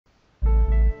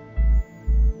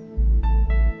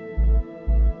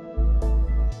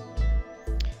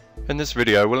In this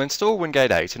video, we'll install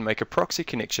WinGate 8 and make a proxy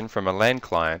connection from a LAN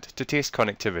client to test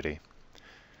connectivity.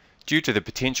 Due to the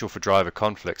potential for driver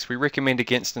conflicts, we recommend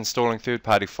against installing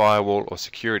third-party firewall or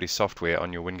security software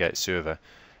on your WinGate server.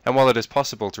 And while it is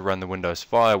possible to run the Windows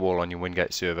firewall on your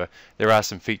WinGate server, there are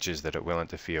some features that it will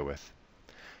interfere with.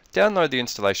 Download the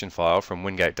installation file from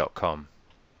wingate.com.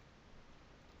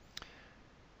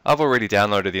 I've already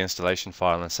downloaded the installation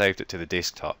file and saved it to the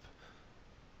desktop.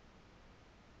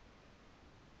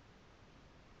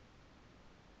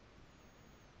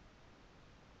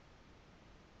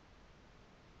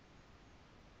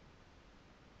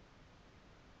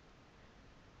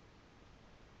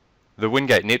 The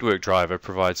WinGate network driver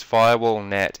provides firewall,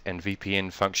 NAT and VPN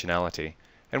functionality,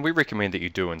 and we recommend that you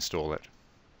do install it.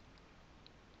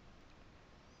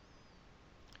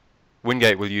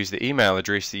 WinGate will use the email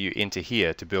address that you enter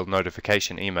here to build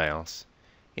notification emails.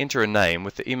 Enter a name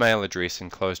with the email address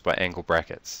enclosed by angle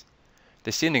brackets.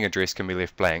 The sending address can be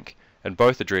left blank, and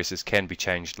both addresses can be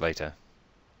changed later.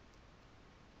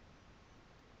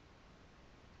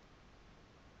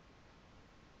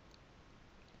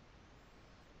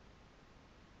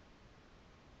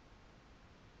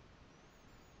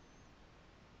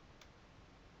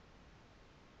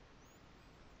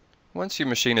 Once your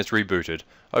machine is rebooted,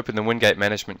 open the WinGate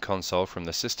Management Console from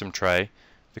the System tray,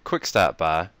 the Quick Start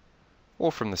bar,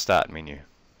 or from the Start menu.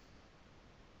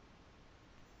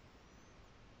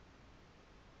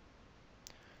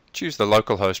 Choose the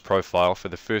localhost profile for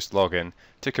the first login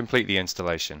to complete the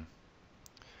installation.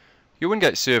 Your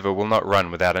WinGate server will not run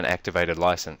without an activated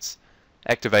license.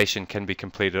 Activation can be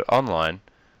completed online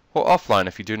or offline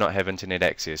if you do not have internet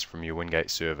access from your WinGate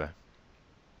server.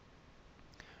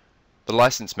 The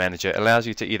License Manager allows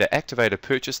you to either activate a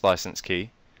purchase license key,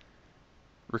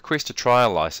 request a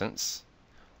trial license,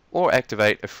 or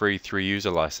activate a free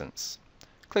 3-user license.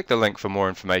 Click the link for more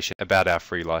information about our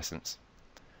free license.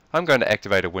 I'm going to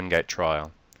activate a WinGate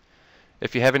trial.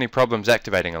 If you have any problems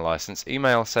activating a license,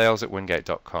 email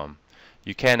sales@wingate.com.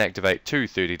 You can activate 2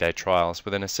 30-day trials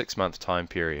within a 6-month time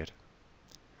period.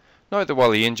 Note that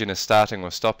while the engine is starting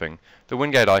or stopping, the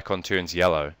WinGate icon turns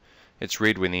yellow. It's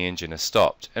red when the engine is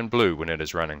stopped and blue when it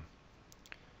is running.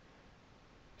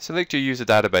 Select your user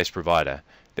database provider.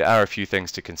 There are a few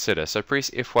things to consider, so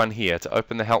press F1 here to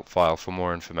open the help file for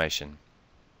more information.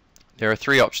 There are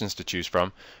 3 options to choose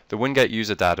from: the WinGate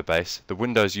user database, the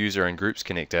Windows user and groups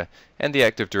connector, and the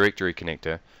Active Directory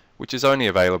connector, which is only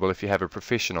available if you have a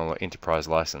professional or enterprise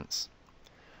license.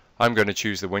 I'm going to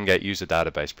choose the WinGate user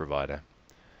database provider.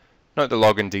 Note the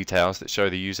login details that show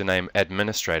the username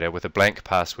administrator with a blank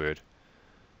password.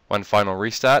 One final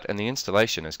restart and the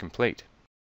installation is complete.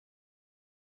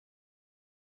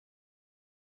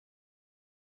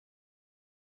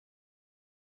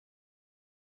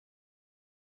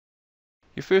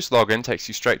 Your first login takes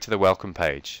you straight to the welcome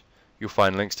page. You'll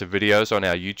find links to videos on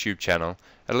our YouTube channel,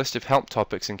 a list of help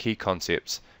topics and key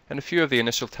concepts, and a few of the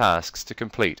initial tasks to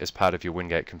complete as part of your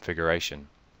WinGate configuration.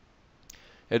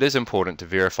 It is important to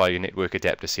verify your network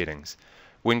adapter settings.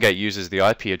 WinGate uses the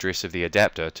IP address of the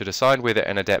adapter to decide whether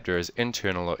an adapter is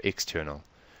internal or external.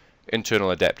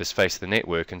 Internal adapters face the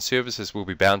network and services will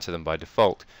be bound to them by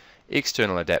default.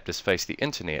 External adapters face the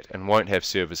internet and won't have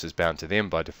services bound to them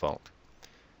by default.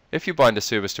 If you bind a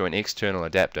service to an external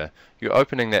adapter, you're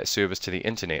opening that service to the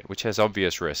internet, which has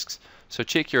obvious risks, so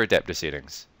check your adapter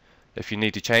settings. If you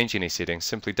need to change any settings,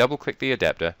 simply double-click the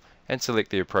adapter and select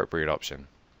the appropriate option.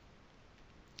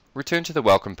 Return to the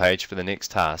welcome page for the next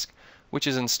task, which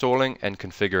is installing and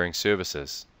configuring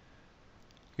services.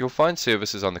 You'll find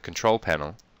services on the control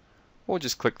panel, or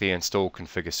just click the Install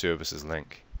Configure Services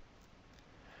link.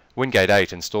 WinGate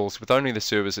 8 installs with only the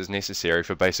services necessary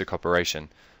for basic operation,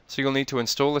 so you'll need to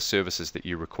install the services that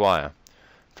you require.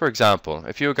 For example,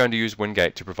 if you are going to use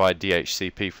WinGate to provide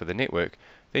DHCP for the network,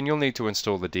 then you'll need to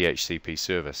install the DHCP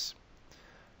service.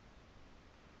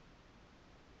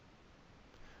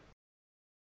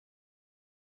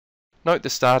 Note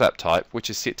the startup type, which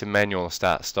is set to manual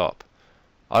start-stop.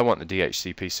 I want the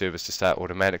DHCP service to start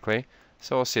automatically,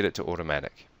 so I'll set it to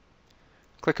automatic.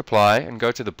 Click Apply and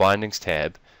go to the Bindings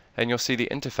tab, and you'll see the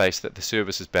interface that the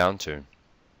service is bound to.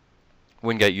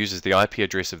 WinGate uses the IP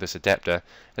address of this adapter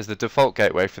as the default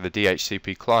gateway for the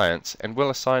DHCP clients and will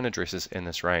assign addresses in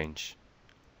this range.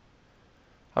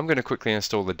 I'm going to quickly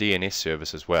install the DNS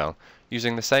service as well,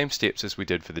 using the same steps as we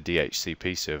did for the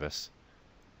DHCP service.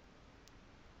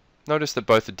 Notice that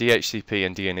both the DHCP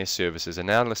and DNS services are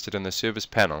now listed in the service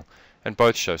panel and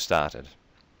both show started.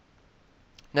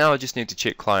 Now I just need to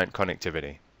check client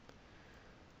connectivity.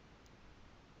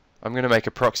 I'm going to make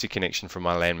a proxy connection from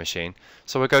my LAN machine,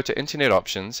 so I go to Internet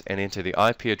Options and enter the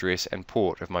IP address and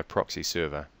port of my proxy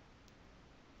server.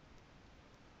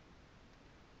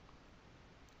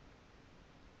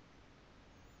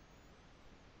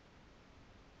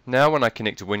 Now when I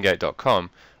connect to WinGate.com,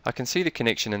 I can see the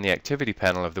connection in the activity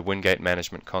panel of the WinGate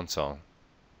Management Console.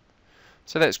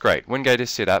 So that's great. WinGate is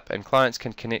set up and clients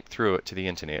can connect through it to the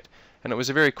internet, and it was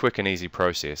a very quick and easy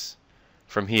process.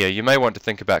 From here, you may want to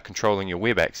think about controlling your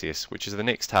web access, which is the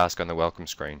next task on the welcome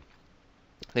screen.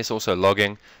 There's also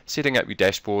logging, setting up your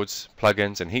dashboards,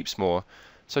 plugins, and heaps more,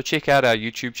 so check out our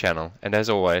YouTube channel, and as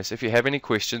always, if you have any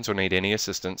questions or need any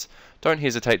assistance, don't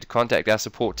hesitate to contact our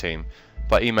support team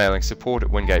by emailing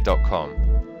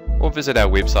support@wingate.com or visit our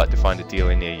website to find a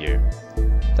dealer near you.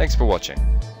 Thanks for watching.